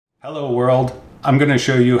Hello world, I'm going to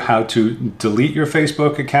show you how to delete your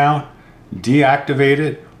Facebook account, deactivate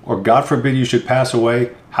it, or God forbid you should pass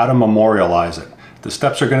away, how to memorialize it. The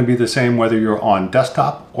steps are going to be the same whether you're on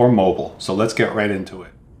desktop or mobile, so let's get right into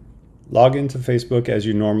it. Log into Facebook as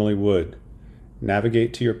you normally would.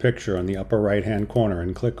 Navigate to your picture on the upper right hand corner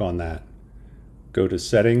and click on that. Go to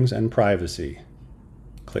Settings and Privacy.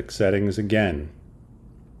 Click Settings again.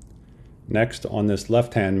 Next, on this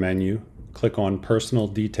left hand menu, click on Personal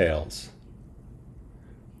Details.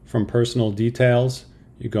 From Personal Details,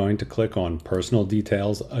 you're going to click on Personal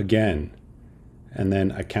Details again, and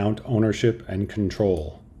then Account Ownership and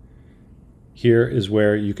Control. Here is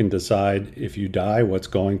where you can decide if you die, what's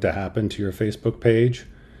going to happen to your Facebook page,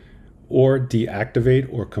 or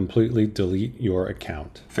deactivate or completely delete your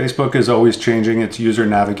account. Facebook is always changing its user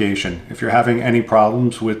navigation. If you're having any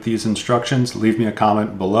problems with these instructions, leave me a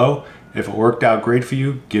comment below. If it worked out great for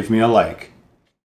you, give me a like.